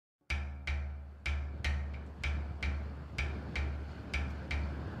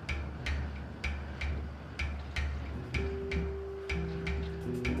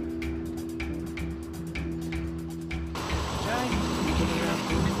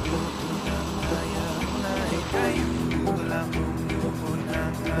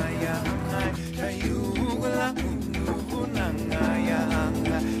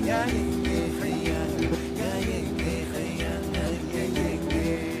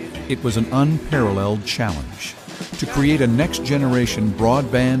It was an unparalleled challenge to create a next-generation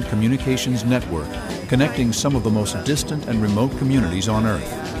broadband communications network connecting some of the most distant and remote communities on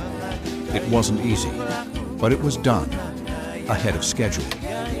Earth. It wasn't easy, but it was done ahead of schedule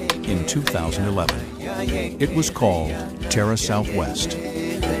in 2011. It was called TERRA Southwest.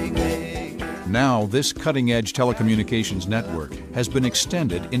 Now, this cutting-edge telecommunications network has been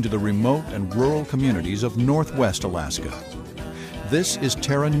extended into the remote and rural communities of Northwest Alaska. This is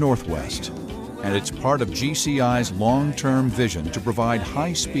TERRA Northwest, and it's part of GCI's long-term vision to provide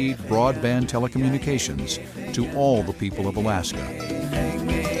high-speed broadband telecommunications to all the people of Alaska.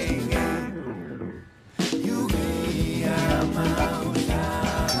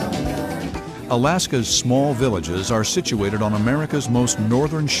 Alaska's small villages are situated on America's most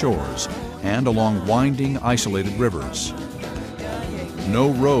northern shores and along winding, isolated rivers. No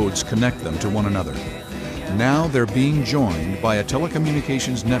roads connect them to one another. Now they're being joined by a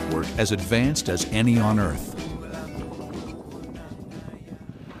telecommunications network as advanced as any on Earth.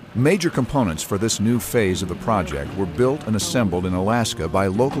 Major components for this new phase of the project were built and assembled in Alaska by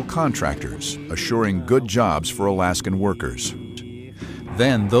local contractors, assuring good jobs for Alaskan workers.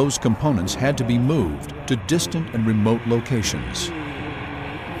 Then those components had to be moved to distant and remote locations.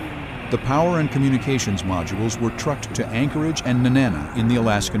 The power and communications modules were trucked to Anchorage and Nenana in the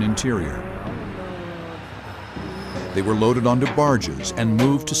Alaskan interior. They were loaded onto barges and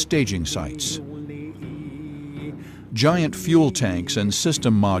moved to staging sites. Giant fuel tanks and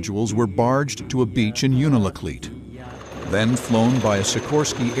system modules were barged to a beach in Unalakleet, then flown by a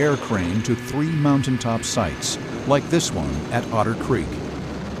Sikorsky air crane to 3 mountaintop sites, like this one at Otter Creek.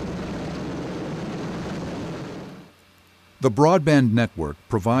 The broadband network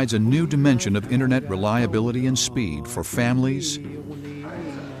provides a new dimension of internet reliability and speed for families,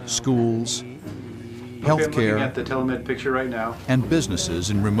 schools, healthcare, at the telemed picture right now, and businesses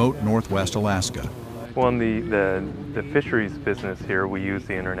in remote Northwest Alaska. Well, in the fisheries business here, we use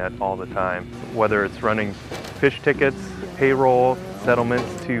the internet all the time. Whether it's running fish tickets, payroll,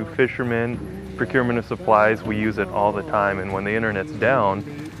 settlements to fishermen, procurement of supplies, we use it all the time. And when the internet's down,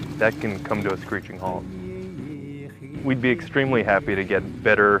 that can come to a screeching halt. We'd be extremely happy to get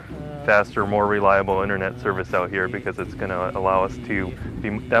better, faster, more reliable internet service out here because it's going to allow us to be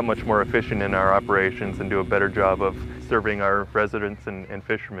that much more efficient in our operations and do a better job of serving our residents and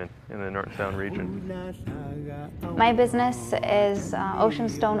fishermen in the North Sound region. My business is Ocean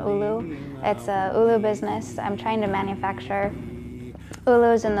Stone Ulu. It's a ulu business. I'm trying to manufacture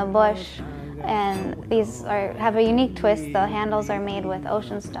ulus in the bush, and these have a unique twist. The handles are made with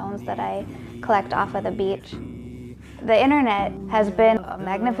ocean stones that I collect off of the beach. The internet has been a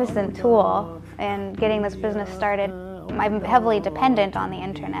magnificent tool in getting this business started. I'm heavily dependent on the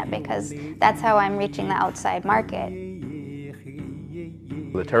internet because that's how I'm reaching the outside market.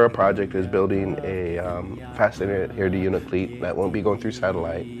 The TERRA project is building a fast internet here to Unalakleet that won't be going through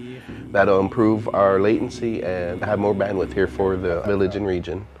satellite. That'll improve our latency and have more bandwidth here for the village and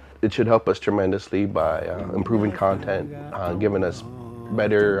region. It should help us tremendously by improving content, giving us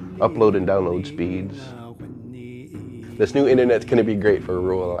better upload and download speeds. This new internet's going to be great for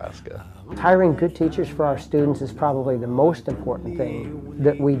rural Alaska. Hiring good teachers for our students is probably the most important thing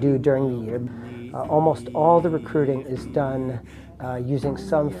that we do during the year. Almost all the recruiting is done using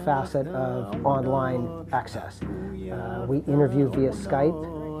some facet of online access. We interview via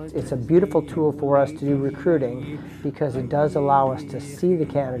Skype. It's a beautiful tool for us to do recruiting because it does allow us to see the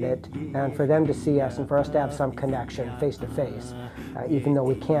candidate and for them to see us and for us to have some connection face-to-face, even though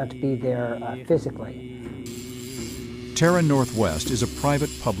we can't be there physically. TERRA Northwest is a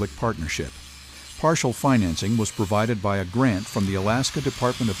private-public partnership. Partial financing was provided by a grant from the Alaska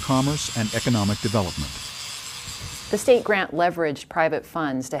Department of Commerce and Economic Development. The state grant leveraged private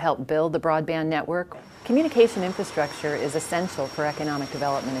funds to help build the broadband network. Communication infrastructure is essential for economic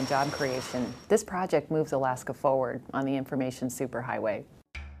development and job creation. This project moves Alaska forward on the information superhighway.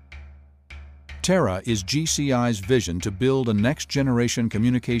 TERRA is GCI's vision to build a next-generation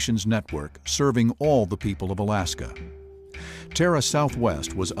communications network serving all the people of Alaska. TERRA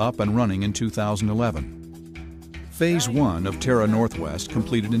Southwest was up and running in 2011. Phase 1 of TERRA Northwest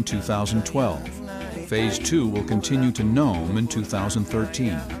completed in 2012. Phase 2 will continue to Nome in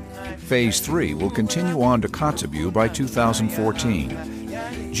 2013. Phase 3 will continue on to Kotzebue by 2014.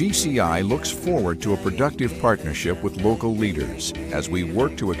 GCI looks forward to a productive partnership with local leaders as we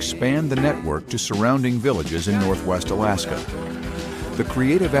work to expand the network to surrounding villages in Northwest Alaska. The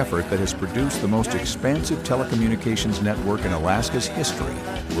creative effort that has produced the most expansive telecommunications network in Alaska's history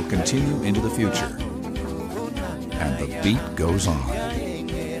will continue into the future. And the beat goes on.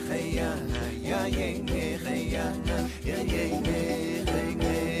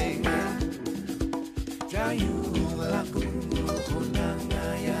 you